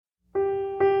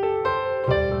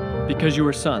Because you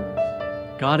are sons,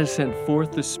 God has sent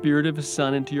forth the Spirit of His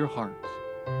Son into your hearts,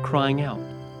 crying out,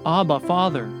 Abba,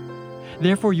 Father.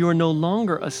 Therefore you are no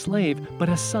longer a slave, but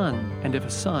a son, and if a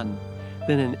son,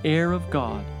 then an heir of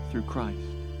God through Christ.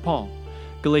 Paul,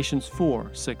 Galatians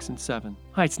 4, 6, and 7.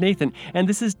 Hi, it's Nathan, and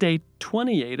this is day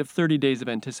 28 of 30 days of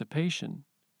anticipation.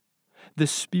 The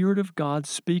Spirit of God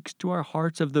speaks to our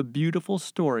hearts of the beautiful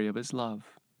story of His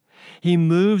love. He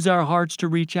moves our hearts to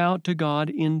reach out to God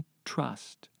in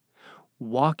trust,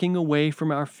 walking away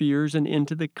from our fears and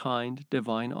into the kind,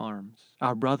 divine arms.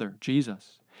 Our brother,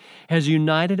 Jesus, has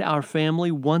united our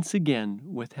family once again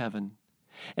with heaven,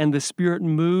 and the Spirit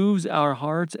moves our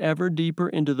hearts ever deeper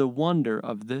into the wonder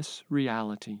of this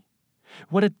reality.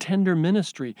 What a tender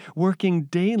ministry, working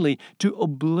daily to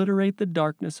obliterate the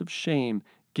darkness of shame,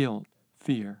 guilt,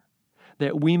 fear,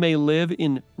 that we may live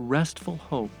in restful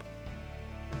hope,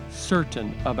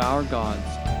 certain of our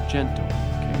God's gentle